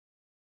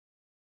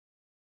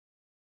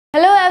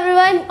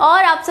Everyone,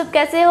 और आप सब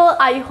कैसे हो?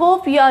 I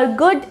hope you are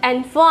good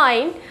and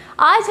fine.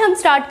 आज हम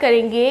स्टार्ट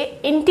करेंगे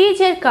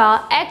इंटीजर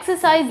का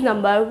एक्सरसाइज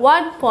नंबर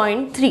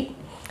 1.3।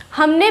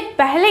 हमने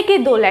पहले के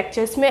दो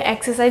लेक्चर्स में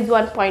एक्सरसाइज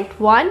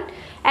 1.1,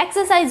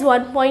 एक्सरसाइज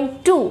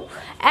 1.2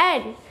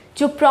 एंड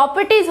जो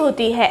प्रॉपर्टीज़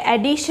होती है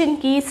एडिशन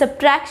की,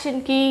 सब्ट्रैक्शन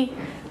की,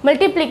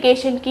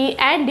 मल्टीप्लिकेशन की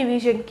एंड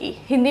डिवीजन की,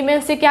 हिंदी में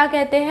उसे क्या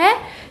कहते हैं?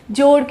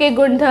 जोड़ के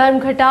गुणधर्म,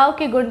 घटाव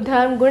के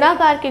गुणधर्म,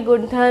 गुणाकार के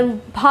गुणधर्म,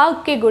 भाग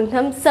के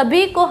गुणधर्म,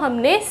 सभी को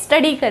हमने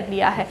स्टडी कर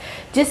लिया है,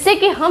 जिससे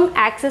कि हम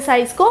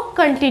एक्सरसाइज को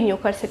कंटिन्यू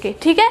कर सके।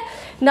 ठीक है,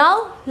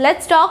 now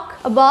let's talk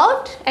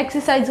about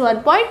exercise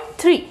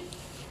 1.3।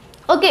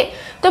 Okay,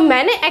 तो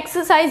मैंने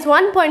एक्सरसाइज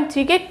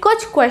 1.3 के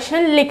कुछ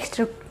क्वेश्चन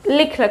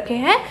लिख रखे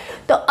हैं,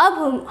 तो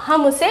अब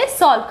हम उसे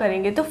सॉल्व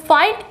करेंगे। तो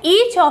find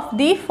each of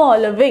the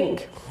following.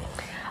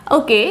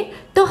 Okay,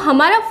 तो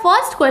हमारा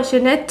फर्स्ट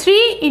क्वेश्चन है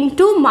 3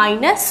 इंटू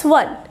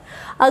 -1।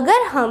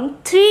 अगर हम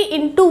 3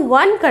 इंटू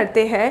 1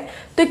 करते हैं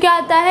तो क्या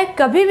आता है?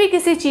 कभी भी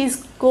किसी चीज़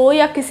को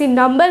या किसी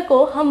नंबर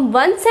को हम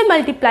 1 से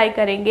मल्टीप्लाई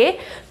करेंगे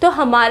तो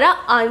हमारा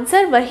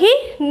आंसर वही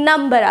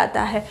नंबर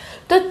आता है।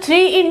 तो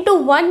 3 इंटू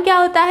 1 क्या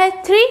होता है?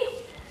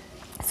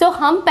 3। सो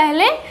हम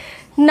पहले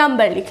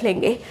नंबर लिख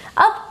लेंगे।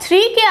 अब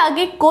 3 के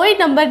आगे कोई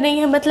नंबर नहीं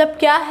है, मतलब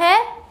क्या है?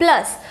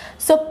 Plus.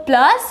 So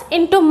plus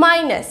into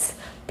minus,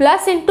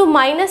 plus into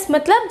minus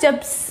मतलब जब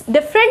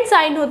डिफरेंट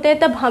साइन होते हैं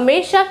तब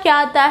हमेशा क्या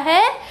आता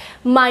है?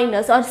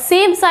 माइनस, और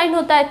सेम साइन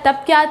होता है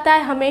तब क्या आता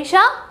है?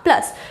 हमेशा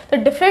प्लस। तो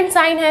डिफरेंट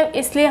साइन है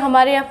इसलिए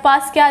हमारे यहाँ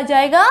पास क्या आ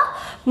जाएगा?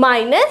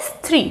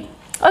 -3।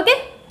 ओके,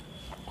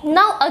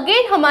 नाउ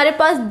अगेन हमारे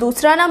पास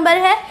दूसरा नंबर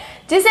है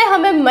जिसे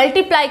हमें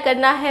मल्टीप्लाई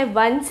करना है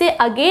 1 से।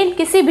 अगेन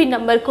किसी भी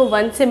नंबर को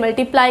 1 से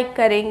मल्टीप्लाई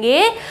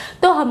करेंगे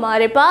तो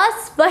हमारे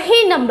पास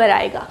वही नंबर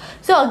आएगा।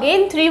 सो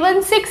अगेन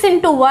 316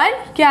 इंटू 1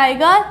 क्या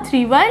आएगा?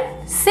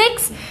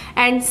 316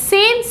 and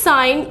same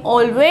sign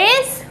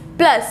always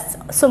plus,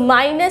 so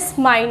minus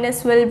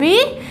minus will be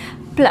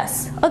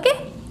plus. Okay,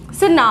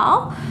 so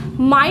now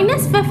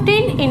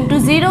 -15 into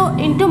 0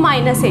 into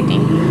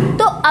 -18।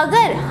 तो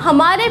अगर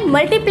हमारे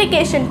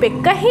मल्टीप्लिकेशन पे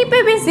कहीं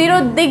पे भी 0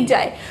 दिख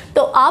जाए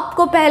तो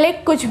आपको पहले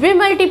कुछ भी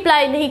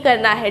मल्टीप्लाई नहीं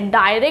करना है,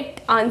 डायरेक्ट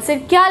आंसर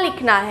क्या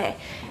लिखना है?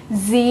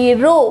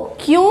 0।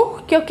 क्यों?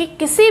 क्योंकि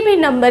किसी भी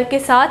नंबर के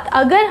साथ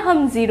अगर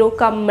हम 0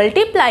 का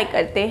मल्टीप्लाई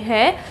करते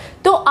हैं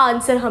तो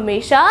आंसर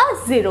हमेशा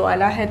 0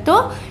 आना है।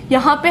 तो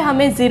यहाँ पे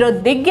हमें 0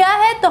 दिख गया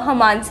है तो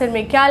हम आंसर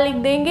में क्या लिख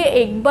देंगे?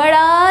 एक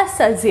बड़ा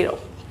सा 0।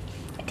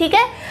 ठीक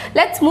है,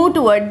 let's move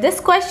toward this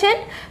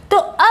question. तो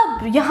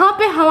अब यहाँ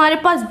पे हमारे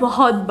पास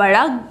बहुत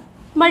बड़ा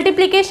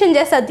मल्टीप्लिकेशन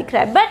जैसा दिख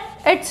रहा है,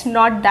 but it's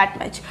not that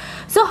much.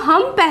 सो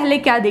हम पहले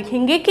क्या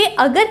देखेंगे कि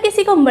अगर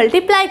किसी को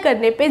मल्टीप्लाई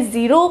करने पे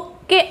 0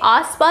 के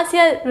आसपास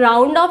या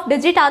राउंड ऑफ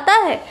डिजिट आता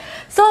है।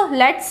 So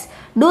let's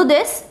do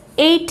this.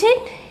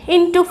 18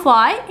 into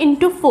 5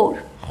 into 4,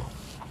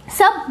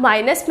 सब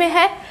माइनस में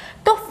है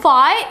तो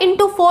 5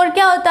 इंटू 4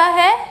 क्या होता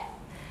है?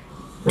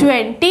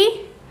 20।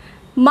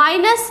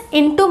 Minus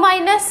into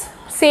minus,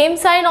 same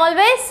sign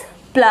always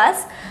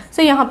plus,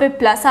 सो यहाँ पे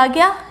प्लस आ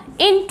गया,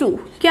 इंटू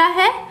क्या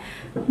है?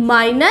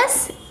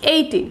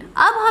 -18।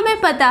 अब हमें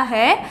पता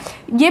है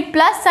ये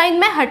प्लस साइन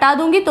मैं हटा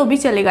दूंगी तो भी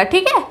चलेगा,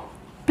 ठीक है?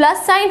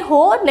 प्लस साइन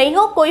हो नहीं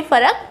हो कोई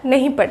फर्क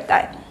नहीं पड़ता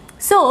है।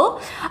 सो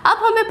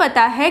अब हमें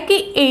पता है कि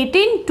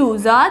 18 2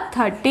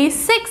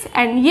 36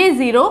 एंड ये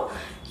 0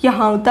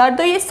 यहाँ उतार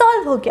दो, ये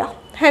सॉल्व हो गया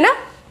है ना।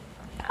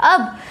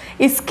 अब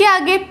इसके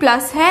आगे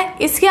प्लस है,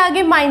 इसके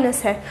आगे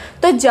माइनस है,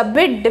 तो जब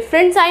भी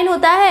डिफरेंट साइन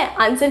होता है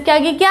आंसर के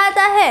आगे क्या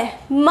आता है?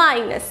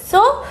 माइनस।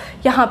 सो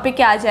यहाँ पे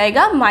क्या आ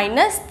जाएगा?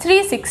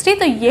 -360।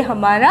 तो ये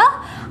हमारा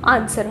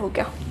आंसर हो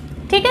गया।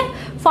 ठीक है,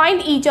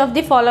 find each of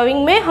the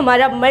following में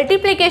हमारा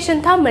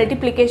मल्टीप्लिकेशन था,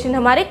 मल्टीप्लिकेशन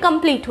हमारे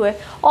कंप्लीट हुए।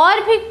 और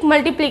भी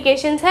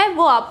मल्टीप्लिकेशंस है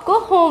वो आपको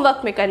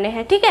होमवर्क में करने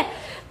हैं। ठीक है,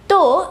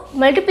 तो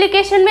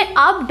मल्टीप्लिकेशन में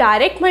आप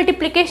डायरेक्ट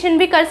मल्टीप्लिकेशन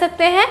भी कर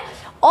सकते हैं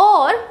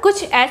और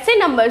कुछ ऐसे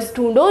नंबर्स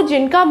ढूंढो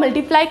जिनका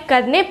मल्टीप्लाई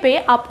करने पे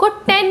आपको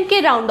 10 के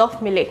राउंड ऑफ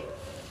मिले।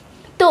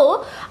 तो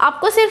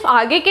आपको सिर्फ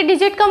आगे के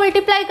डिजिट का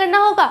मल्टीप्लाई करना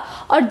होगा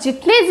और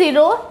जितने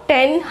 0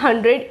 10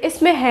 100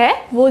 इसमें है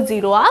वो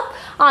 0 आप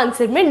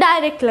आंसर में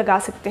डायरेक्ट लगा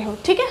सकते हो।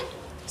 ठीक है,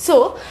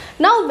 so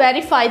now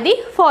verify the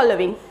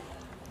following.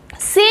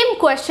 Same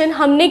question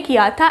हमने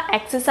किया था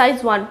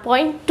एक्सरसाइज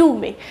 1.2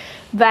 में।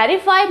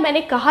 वेरीफाई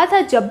मैंने कहा था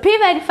जब भी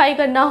वेरीफाई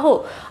करना हो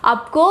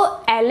आपको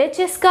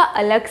LHS का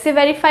अलग से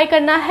वेरीफाई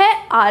करना है,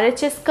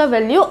 RHS का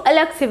वैल्यू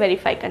अलग से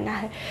वेरीफाई करना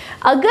है।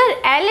 अगर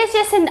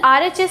LHS एंड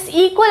RHS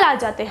इक्वल आ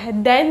जाते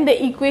हैं then the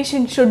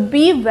equation should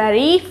be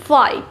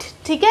verified.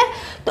 ठीक है,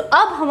 तो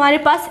अब हमारे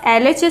पास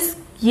LHS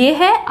ये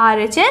है,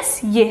 RHS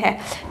ये है।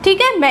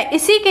 ठीक है, मैं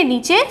इसी के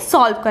नीचे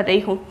सॉल्व कर रही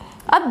हूँ।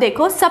 अब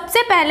देखो,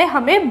 सबसे पहले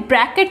हमें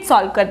ब्रैकेट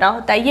सॉल्व करना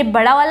होता है। ये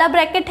बड़ा वाला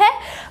ब्रैकेट है,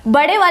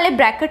 बड़े वाले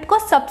ब्रैकेट को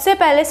सबसे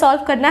पहले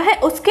सॉल्व करना है।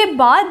 उसके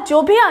बाद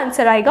जो भी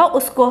आंसर आएगा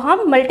उसको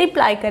हम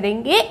मल्टीप्लाई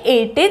करेंगे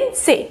 18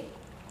 से।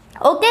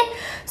 Okay,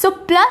 so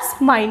plus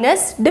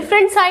minus,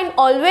 different sign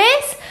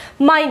always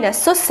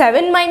minus. सो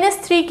 7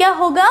 - 3 क्या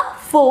होगा?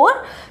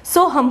 4।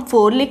 सो हम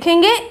 4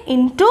 लिखेंगे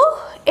इंटू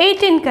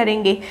 18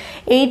 करेंगे।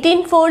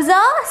 18 4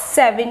 ज़ा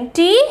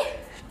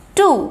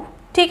 72,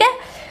 ठीक है,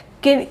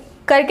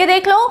 करके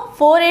देख लो।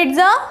 4 8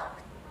 ज़ा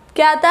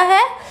क्या आता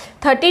है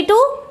 32,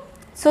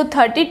 सो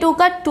 32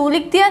 का 2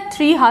 लिख दिया,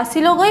 3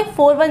 हासिल हो गई।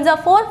 4 1 ज़ा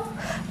 4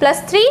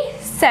 प्लस 3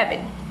 7,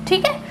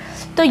 ठीक है।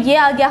 तो ये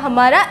आ गया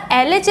हमारा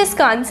LHS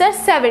का answer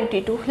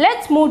 72।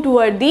 Let's move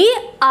toward the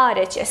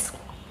RHS।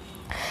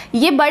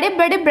 ये बड़े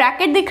बड़े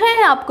ब्रैकेट दिख रहे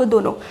हैं आपको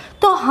दोनों,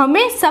 तो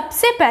हमें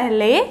सबसे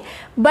पहले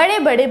बड़े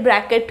बड़े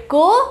ब्रैकेट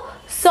को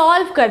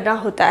सॉल्व करना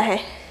होता है,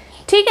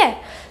 ठीक है।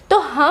 तो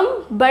हम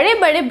बड़े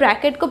बड़े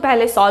ब्रैकेट को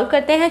पहले सॉल्व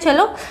करते हैं।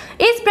 चलो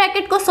इस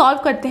ब्रैकेट को सॉल्व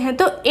करते हैं।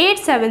 तो 8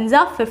 7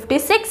 ज़ा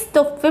 56,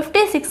 तो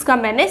 56 का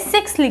मैंने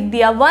 6 लिख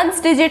दिया,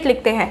 1 डिजिट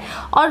लिखते हैं,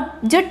 और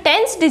जो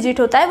 10th डिजिट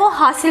होता है वो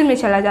हासिल में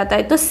चला जाता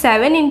है। तो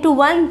 7 ×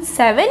 1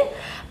 7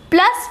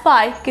 प्लस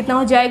 5 कितना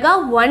हो जाएगा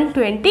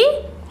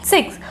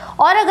 126।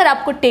 और अगर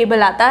आपको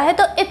टेबल आता है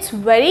तो इट्स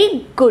वेरी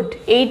गुड,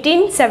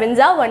 18 7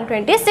 ज़ा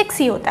 126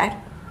 ही होता है,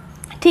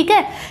 ठीक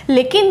है।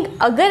 लेकिन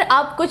अगर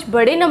आप कुछ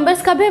बड़े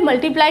नंबर्स का भी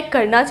मल्टीप्लाई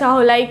करना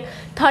चाहो लाइक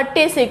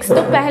 36,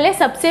 तो पहले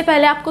सबसे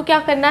पहले आपको क्या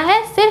करना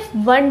है, सिर्फ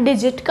 1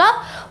 डिजिट का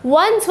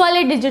वंस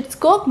वाले डिजिट्स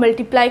को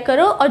मल्टीप्लाई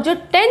करो, और जो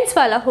टेंस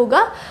वाला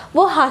होगा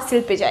वो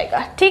हासिल पे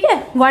जाएगा, ठीक है।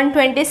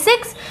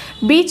 126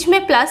 बीच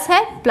में प्लस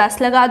है,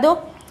 प्लस लगा दो।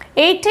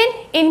 18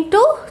 ×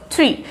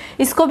 3,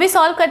 इसको भी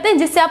सॉल्व करते हैं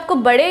जिससे आपको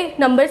बड़े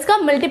नंबर्स का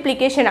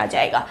मल्टीप्लिकेशन आ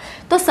जाएगा।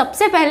 तो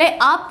सबसे पहले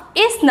आप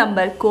इस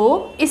नंबर को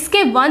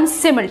इसके 1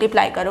 से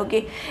मल्टीप्लाई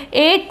करोगे।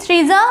 8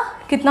 3 ज़ा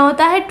कितना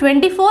होता है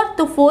 24,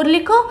 तो 4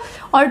 लिखो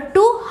और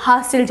 2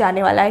 हासिल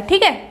जाने वाला है,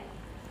 ठीक है।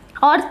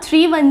 और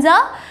 3 1 ज़ा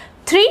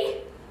 3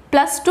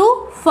 प्लस 2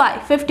 5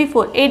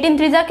 54, 18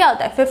 3 ज़ा क्या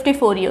होता है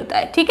 54 ही होता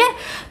है, ठीक है।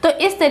 तो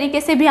इस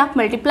तरीके से भी आप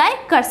मल्टीप्लाई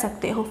कर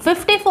सकते हो।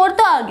 54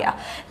 तो आ गया,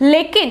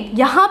 लेकिन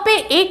यहाँ पे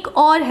एक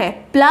और है,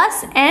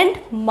 प्लस एंड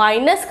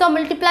माइनस का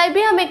मल्टीप्लाई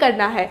भी हमें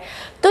करना है।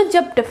 तो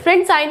जब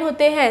डिफरेंट साइन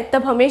होते हैं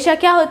तब हमेशा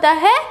क्या होता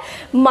है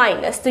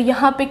माइनस, तो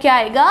यहाँ पे क्या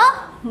आएगा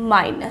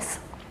माइनस।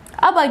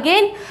 अब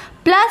again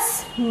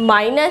plus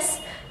minus,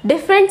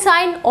 different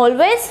sign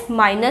always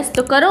minus,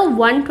 तो करो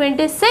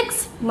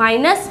 126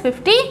 माइनस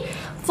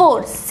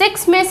 54।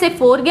 6 में से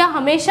 4 गया,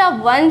 हमेशा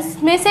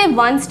 1 में से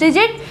 1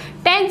 डिजिट,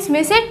 10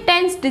 में से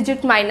 10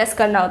 डिजिट माइनस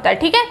करना होता है,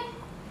 ठीक है।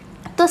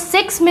 तो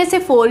 6 में से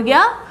 4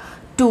 गया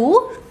 2,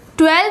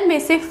 12 में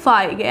से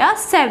 5 गया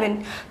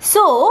 7।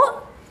 सो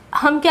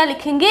हम क्या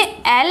लिखेंगे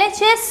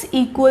LHS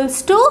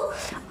equals to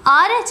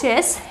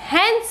RHS,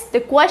 hence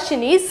the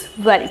question is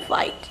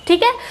verified,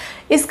 ठीक है।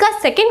 इसका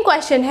सेकेंड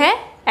क्वेश्चन है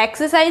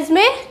एक्सरसाइज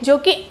में, जो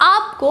कि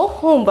आपको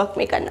होमवर्क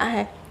में करना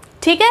है,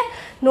 ठीक है।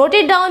 Note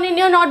it down in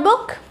your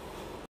notebook.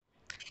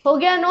 हो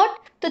गया नोट?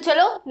 तो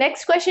चलो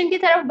नेक्स्ट क्वेश्चन की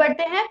तरफ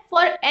बढ़ते हैं।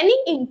 फॉर एनी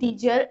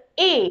इंटीजर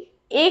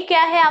ए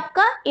क्या है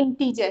आपका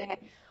इंटीजर है।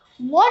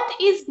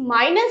 What is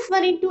 -1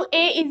 ×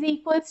 a is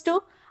equals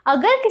to,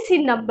 अगर किसी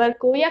नंबर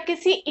को या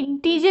किसी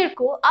इंटीजर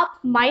को आप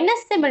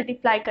माइनस से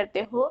मल्टीप्लाई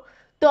करते हो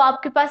तो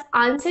आपके पास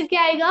आंसर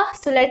क्या आएगा।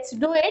 So let's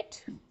do it.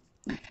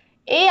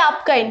 a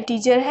आपका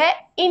इंटीजर है,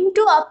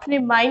 इनटू आपने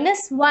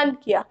 -1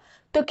 किया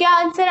तो क्या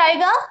आंसर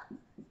आएगा।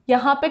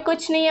 यहाँ पे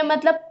कुछ नहीं है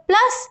मतलब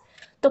प्लस,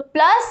 तो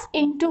plus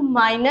into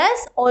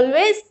minus,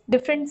 always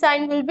different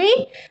sign will be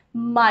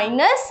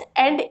minus,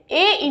 and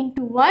a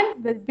into 1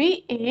 will be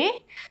a,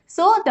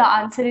 so the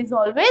answer is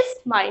always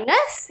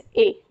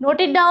 -a।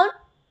 Note it down.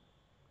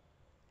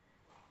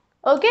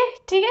 Okay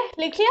ठीक है,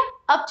 लिख लिया।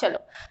 अब चलो,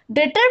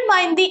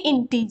 determine the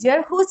integer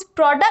whose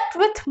product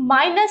with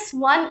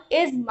 -1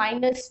 is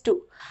 -2,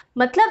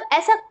 मतलब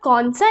ऐसा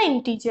कौन सा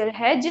इंटीजर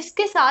है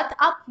जिसके साथ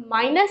आप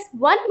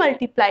 -1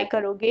 मल्टीप्लाई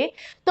करोगे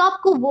तो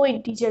आपको वो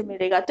इंटीजर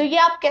मिलेगा। तो ये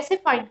आप कैसे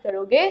फाइंड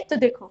करोगे, तो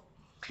देखो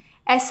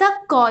ऐसा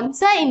कौन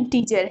सा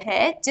इंटीजर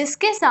है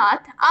जिसके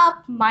साथ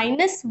आप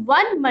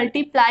 -1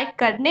 मल्टीप्लाई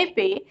करने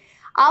पे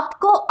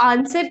आपको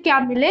आंसर क्या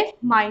मिले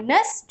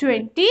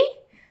 -22,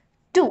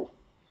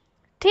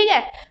 ठीक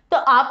है। तो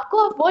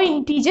आपको वो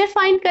इंटीजर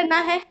फाइंड करना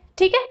है,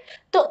 ठीक है।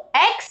 तो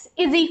x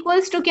इज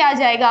इक्वल्स टू क्या आ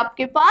जाएगा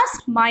आपके पास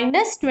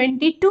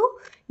 -22।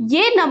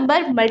 ये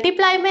नंबर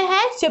मल्टीप्लाई में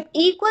है, जब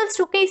इक्वल्स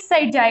टू के इस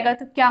साइड जाएगा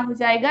तो क्या हो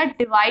जाएगा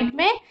डिवाइड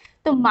में,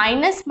 तो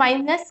minus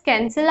minus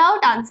cancel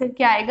out, answer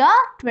क्या आएगा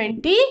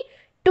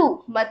 22।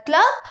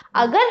 मतलब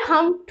अगर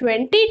हम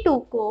 22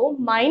 को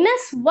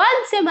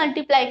 -1 से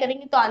मल्टीप्लाई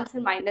करेंगे तो आंसर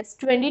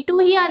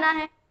 -22 ही आना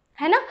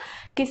है ना।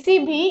 किसी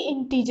भी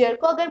इंटीजर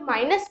को अगर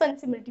 -1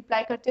 से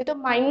मल्टीप्लाई करते हो तो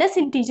माइनस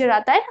इंटीजर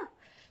आता है ना,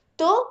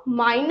 तो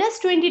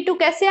 -22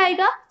 कैसे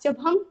आएगा जब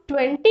हम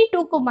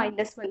 22 को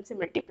 -1 से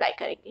मल्टीप्लाई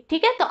करेंगे,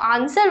 ठीक है। तो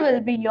answer will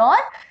be your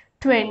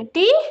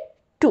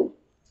 22।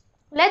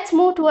 Let's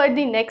move toward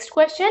the next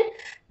question.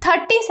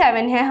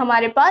 37 है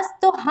हमारे पास,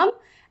 तो हम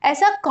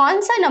ऐसा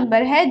कौन सा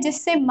नंबर है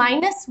जिससे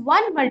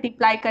 -1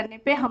 मल्टीप्लाई करने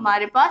पे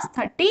हमारे पास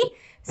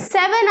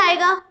 37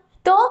 आएगा।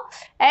 तो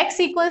x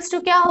इक्वल्स टू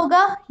क्या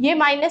होगा, ये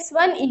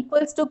 -1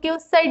 इक्वल्स टू के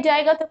उस साइड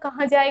जाएगा तो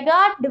कहाँ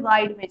जाएगा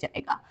डिवाइड में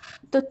जाएगा,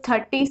 तो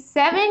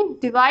 37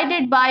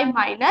 डिवाइडेड बाय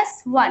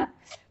 -1।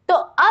 तो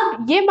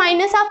अब ये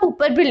माइनस आप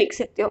ऊपर भी लिख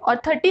सकते हो,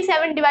 और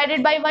 37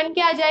 डिवाइडेड बाय 1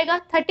 क्या आ जाएगा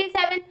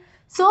 37।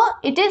 So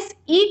it is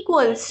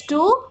equals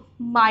to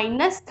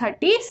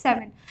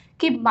 -37,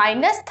 कि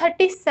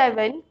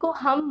 -37 को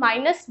हम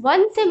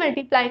 -1 से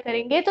मल्टीप्लाई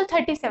करेंगे तो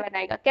 37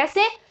 आएगा।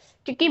 कैसे?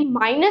 क्योंकि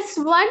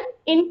 -1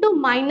 इंटू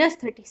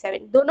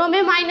 -37 दोनों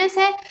में माइनस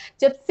है,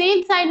 जब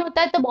सेम साइन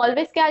होता है तो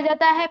ऑलवेज क्या आ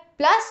जाता है?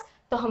 प्लस,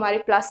 तो हमारे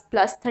प्लस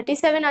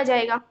 37 आ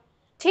जाएगा।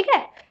 ठीक है,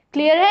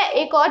 क्लियर है?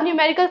 एक और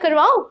न्यूमेरिकल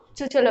करवाऊं?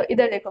 तो चलो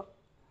इधर देखो,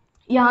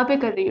 यहाँ पे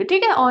कर रही हूँ,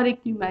 ठीक है, और एक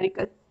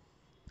numerical.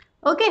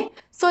 Okay,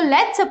 so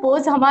let's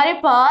suppose हमारे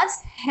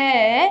पास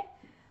है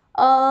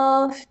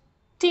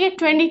ठीक है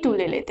 22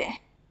 ले लेते हैं।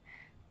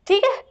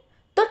 ठीक है,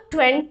 तो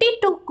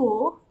 22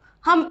 को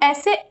हम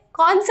ऐसे,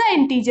 कौन सा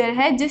इंटीजर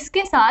है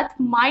जिसके साथ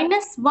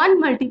 -1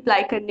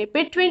 मल्टीप्लाई करने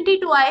पे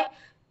 22 आए?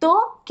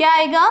 तो क्या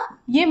आएगा?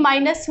 ये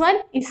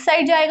 -1 इस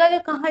साइड जाएगा तो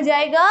कहाँ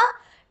जाएगा?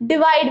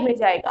 डिवाइड में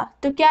जाएगा।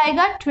 तो क्या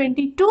आएगा?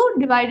 22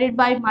 डिवाइडेड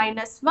बाई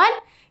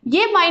 -1,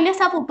 ये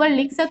माइनस आप ऊपर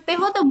लिख सकते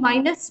हो, तो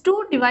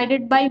 -2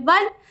 डिवाइडेड बाई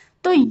 1,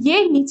 तो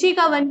ये नीचे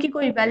का 1 की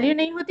कोई वैल्यू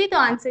नहीं होती, तो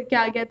आंसर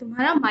क्या आ गया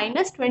तुम्हारा?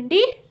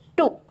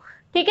 -22।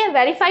 ठीक है,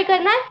 वेरीफाई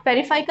करना है,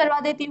 वेरीफाई करवा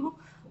देती हूँ।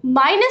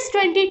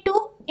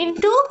 -22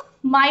 into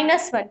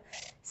 -1,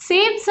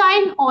 same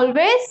sign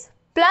always,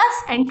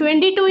 plus, and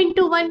 22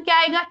 into 1 क्या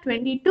आएगा?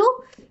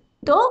 22,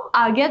 तो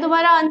आ गया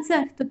तुम्हारा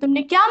आंसर। तो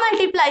तुमने क्या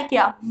मल्टीप्लाई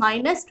किया?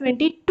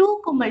 -22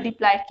 को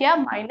मल्टीप्लाई किया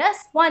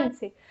 -1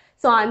 से,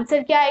 सो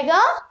आंसर क्या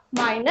आएगा?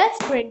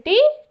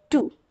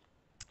 -22।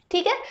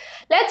 ठीक है,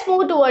 let's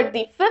move toward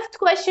the fifth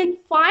question,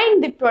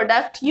 find the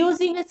product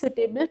using a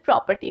suitable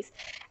properties.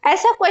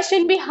 ऐसा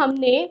क्वेश्चन भी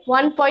हमने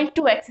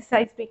 1.2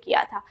 एक्सरसाइज में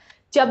किया था।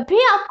 जब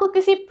भी आपको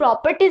किसी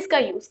प्रॉपर्टीज का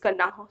यूज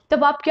करना हो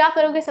तब आप क्या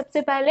करोगे?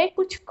 सबसे पहले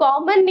कुछ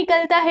कॉमन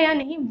निकलता है या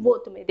नहीं वो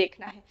तुम्हें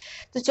देखना है।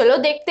 तो चलो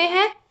देखते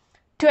हैं।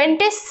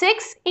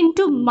 26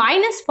 इंटू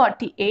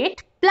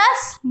 -48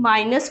 प्लस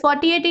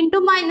 -48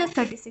 इंटू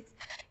 -36,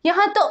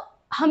 यहाँ तो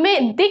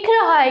हमें दिख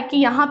रहा है कि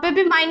यहाँ पे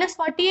भी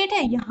 -48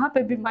 है, यहाँ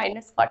पे भी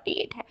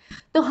 -48 है,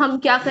 तो हम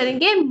क्या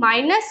करेंगे?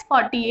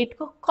 -48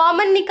 को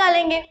कॉमन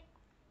निकालेंगे।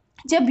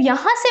 जब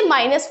यहाँ से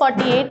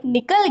 -48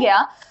 निकल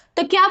गया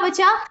तो क्या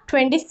बचा?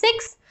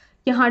 26,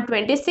 यहाँ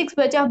 26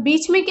 बचा,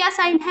 बीच में क्या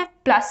साइन है?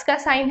 प्लस का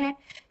साइन है।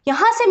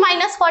 यहाँ से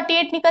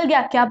 -48 निकल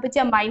गया, क्या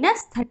बचा?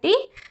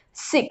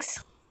 -36।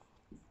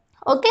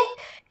 ओके,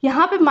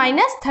 यहाँ पे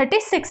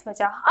 -36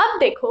 बचा। अब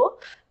देखो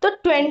तो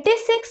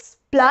 26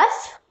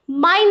 प्लस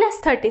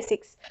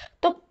 -36,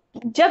 तो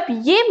जब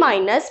ये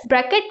माइनस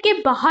ब्रैकेट के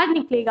बाहर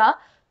निकलेगा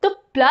तो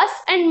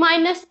प्लस एंड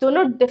माइनस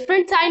दोनों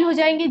डिफरेंट साइन हो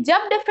जाएंगे।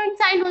 जब डिफरेंट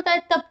साइन होता है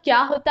तब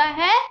क्या होता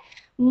है?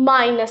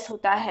 माइनस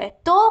होता है।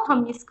 तो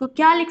हम इसको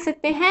क्या लिख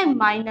सकते हैं?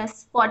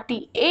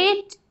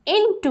 -48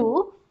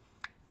 इंटू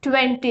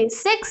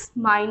 26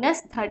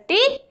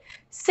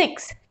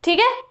 -36। ठीक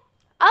है,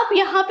 अब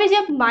यहाँ पे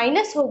जब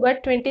माइनस होगा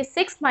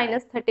 26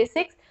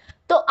 -36,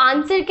 तो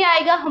आंसर क्या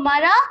आएगा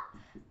हमारा?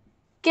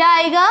 क्या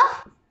आएगा?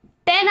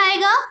 10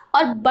 आएगा।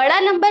 और बड़ा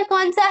नंबर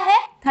कौन सा है?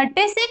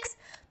 36,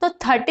 तो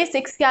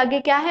 36 के आगे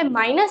क्या है?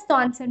 माइनस, तो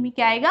आंसर में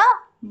क्या आएगा?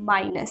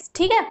 माइनस।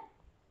 ठीक है,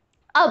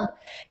 अब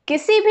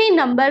किसी भी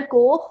नंबर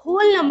को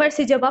होल नंबर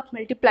से जब आप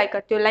मल्टीप्लाई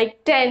करते हो,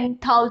 लाइक 10,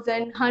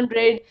 1000,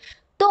 100,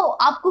 तो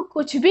आपको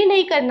कुछ भी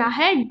नहीं करना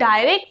है,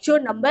 डायरेक्ट जो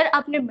नंबर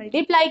आपने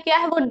मल्टीप्लाई किया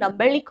है वो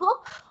नंबर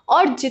लिखो,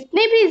 और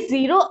जितने भी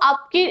जीरो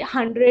आपके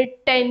 100,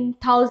 10,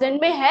 1000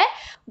 में है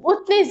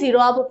उतने जीरो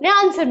आप अपने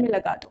आंसर में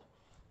लगा दो।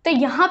 तो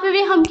यहाँ पे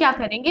भी हम क्या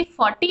करेंगे?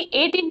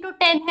 48 इंटू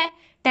 10 है,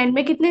 10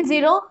 में कितने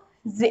जीरो?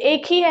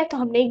 एक ही है, तो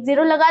हमने एक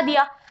जीरो लगा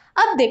दिया।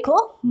 अब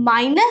देखो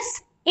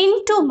minus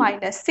into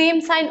minus, same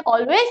sign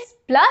always,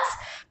 plus,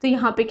 तो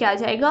यहाँ पे क्या आ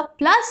जाएगा?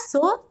 Plus,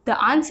 so the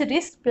answer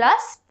is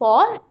plus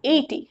for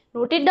 80।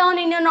 Note it down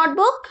in your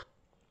notebook.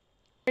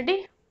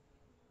 Ready?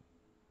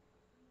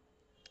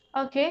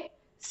 Okay,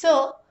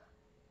 so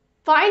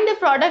find the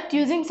product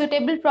using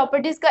suitable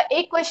properties का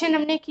एक क्वेश्चन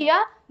हमने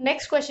किया।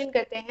 नेक्स्ट क्वेश्चन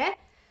करते हैं।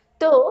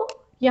 तो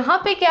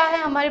यहाँ पे क्या है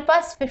हमारे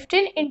पास?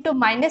 15 इंटू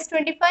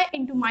 -25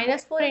 इंटू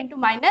 -4 इंटू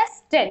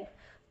 -10,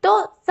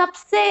 तो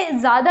सबसे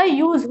ज्यादा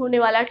यूज होने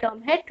वाला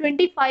टर्म है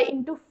 25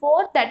 इंटू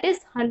 4, दैट इज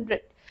 100।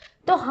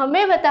 तो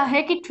हमें पता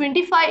है कि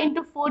 25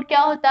 इंटू 4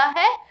 क्या होता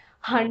है?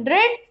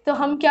 100। तो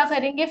हम क्या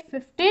करेंगे?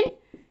 15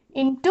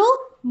 इंटू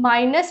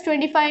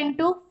 -25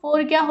 इंटू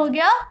 4 क्या हो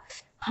गया?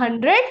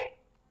 100,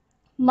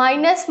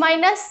 minus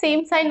minus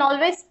same sign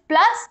always,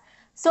 plus,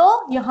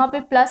 सो यहाँ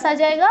पे प्लस आ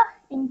जाएगा,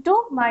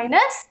 इंटू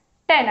 -10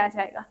 आ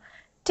जाएगा।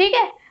 ठीक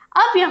है,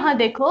 अब यहाँ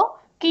देखो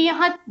कि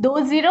यहाँ 2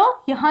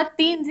 0, यहाँ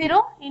 3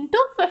 0 इंटू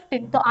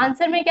 15, तो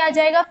आंसर में क्या आ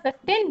जाएगा?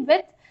 15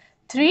 विथ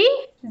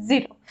 3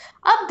 0।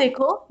 अब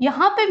देखो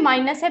यहाँ पे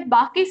माइनस है,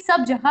 बाकी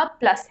सब जगह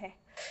प्लस है,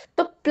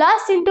 तो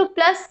plus into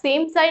plus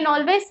same sign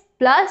always,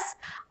 plus,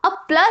 अब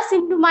plus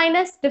into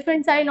minus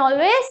different sign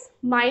always,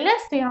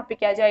 minus, तो यहाँ पे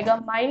क्या जाएगा?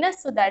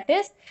 Minus, so that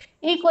is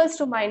equals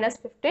to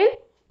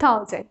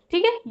 -15,000।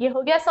 ठीक है, ये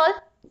हो गया सॉल्व।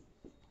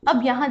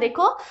 अब यहाँ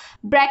देखो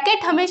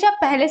ब्रैकेट हमेशा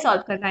पहले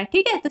सॉल्व करना है।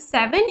 ठीक है, तो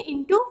 7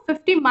 इंटू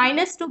 50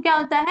 -2 क्या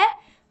होता है?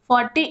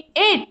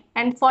 48,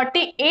 एंड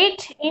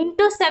 48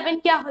 इंटू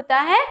 7 क्या होता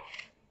है?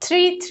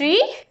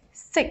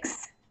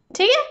 336।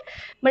 ठीक है,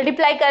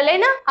 मल्टीप्लाई कर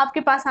लेना,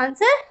 आपके पास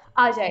आंसर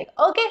आ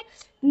जाएगा। Okay,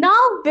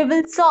 now we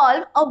will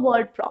solve a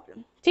word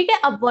problem. ठीक है,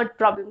 अब वर्ड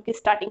प्रॉब्लम की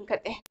स्टार्टिंग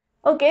करते हैं।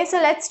 Okay, so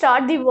let's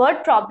start the word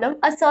problem.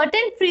 A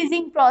certain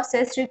freezing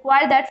process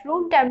require that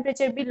room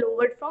temperature be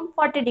lowered from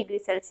 40 degree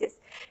Celsius.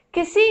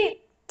 किसी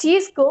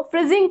चीज को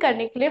freezing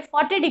करने के लिए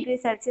 40 डिग्री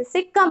सेल्सियस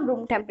से कम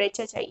रूम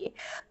टेम्परेचर चाहिए।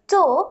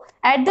 तो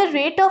at the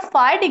rate of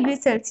 5 degree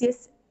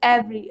Celsius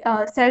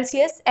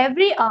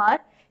every hour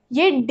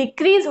ये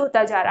डिक्रीज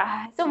होता जा रहा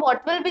है। So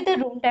what will be the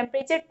room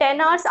temperature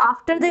 10 hours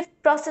after the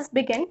process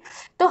begin.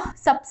 तो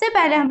सबसे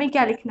पहले हमें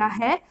क्या लिखना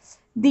है,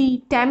 the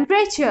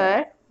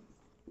temperature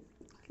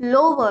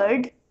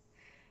lowered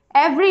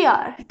every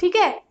hour. ठीक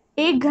है,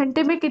 एक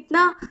घंटे में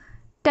कितना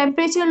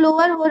टेम्परेचर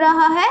लोअर हो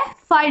रहा है,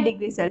 5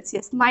 डिग्री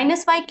सेल्सियस।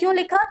 -5 क्यों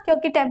लिखा,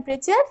 क्योंकि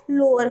टेम्परेचर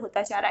लोअर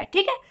होता जा रहा है।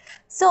 ठीक है,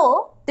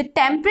 so the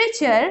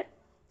temperature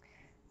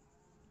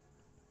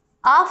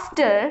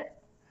after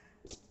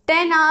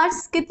 10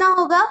 hours कितना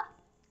होगा।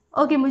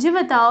 ओके, मुझे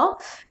बताओ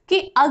कि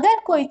अगर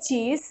कोई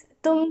चीज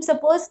तुम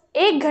सपोज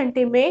एक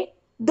घंटे में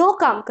 2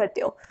 काम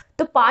करते हो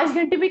तो 5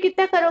 घंटे में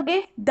कितना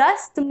करोगे,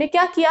 10। तुमने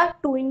क्या किया,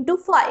 2 ×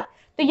 5।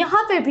 तो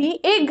यहाँ पे भी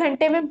एक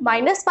घंटे में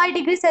 -5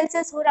 डिग्री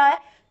सेल्सियस हो रहा है,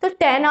 तो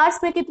 10 आवर्स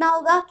में कितना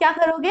होगा, क्या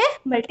करोगे,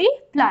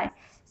 मल्टीप्लाई।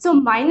 सो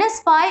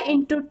 -5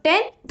 ×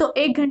 10, तो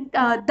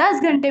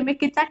 10 घंटे में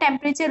कितना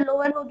टेम्परेचर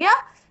लोअर हो गया,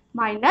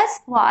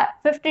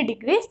 -50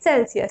 डिग्री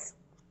सेल्सियस।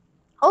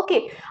 ओके,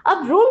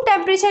 अब रूम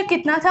टेम्परेचर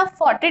कितना था,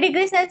 40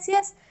 डिग्री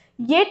सेल्सियस।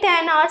 ये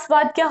 10 आवर्स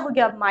बाद क्या हो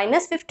गया,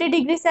 -50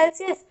 डिग्री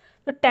सेल्सियस।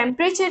 तो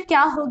टेम्परेचर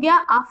क्या हो गया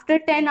after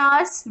 10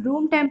 hours,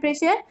 room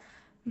temperature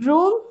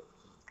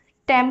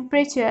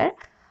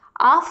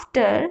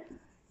after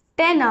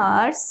 10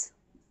 hours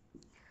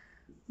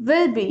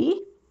will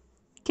be,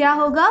 क्या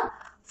होगा,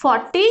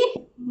 40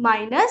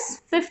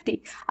 - 50।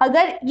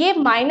 अगर ये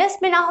माइनस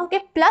में ना होके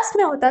प्लस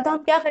में होता तो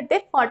हम क्या करते,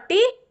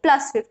 40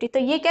 + 50। तो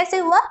ये कैसे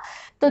हुआ,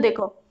 तो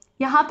देखो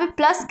यहाँ पे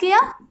प्लस किया,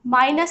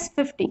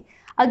 -50,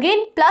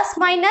 again plus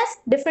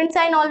minus, different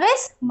sign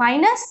always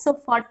minus. So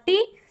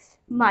 40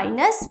 -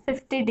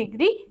 50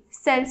 degree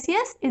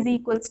Celsius is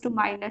equals to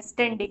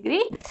 -10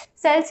 degree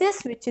Celsius,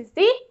 which is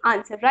the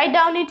answer. Write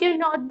down it in your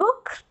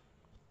notebook.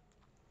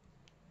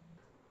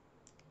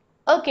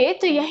 Okay,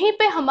 तो यहीं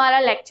पे हमारा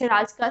लेक्चर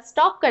आज का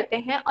स्टॉप करते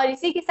हैं और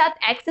इसी के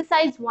साथ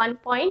एक्सरसाइज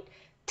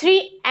 1.3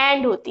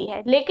 एंड होती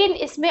है। लेकिन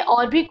इसमें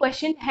और भी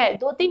क्वेश्चन है,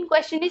 2-3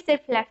 क्वेश्चन ही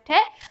सिर्फ लेफ्ट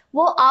है,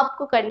 वो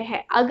आपको करने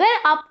हैं। अगर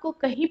आपको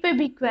कहीं पे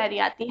भी क्वेरी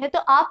आती है तो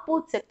आप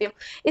पूछ सकते हो।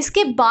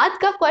 इसके बाद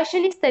का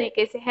क्वेश्चन इस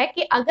तरीके से है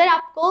कि अगर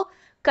आपको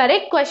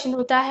करेक्ट क्वेश्चन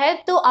होता है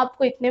तो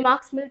आपको इतने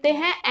मार्क्स मिलते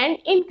हैं, एंड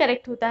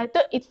इनकरेक्ट होता है तो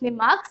इतने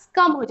मार्क्स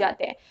कम हो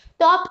जाते हैं।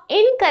 तो आप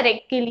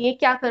इनकरेक्ट के लिए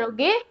क्या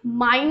करोगे,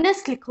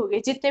 माइनस लिखोगे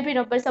जितने भी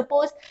नंबर।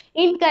 सपोज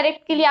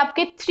इनकरेक्ट के लिए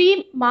आपके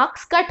 3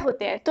 मार्क्स कट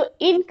होते हैं, तो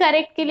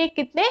इनकरेक्ट के लिए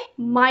कितने,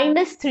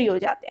 -3 हो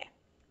जाते हैं।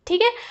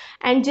 ठीक है,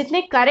 एंड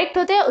जितने करेक्ट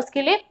होते हैं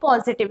उसके लिए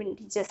पॉजिटिव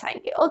इंटीजर्स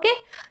आएंगे। Okay,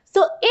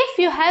 so if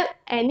you have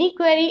any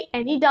query,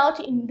 any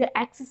doubt in the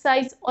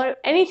exercise or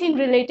anything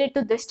related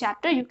to this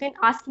chapter, you can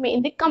ask me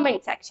in the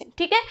comment section.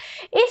 ठीक है,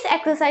 इस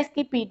एक्सरसाइज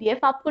की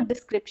PDF आपको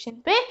डिस्क्रिप्शन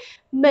पे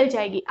मिल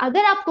जाएगी।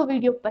 अगर आपको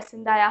वीडियो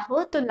पसंद आया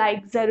हो तो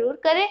लाइक ज़रूर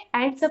करें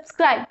एंड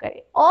सब्सक्राइब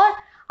करें और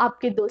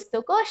आपके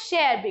दोस्तों को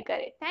शेयर भी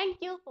करें। Thank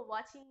you for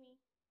watching me.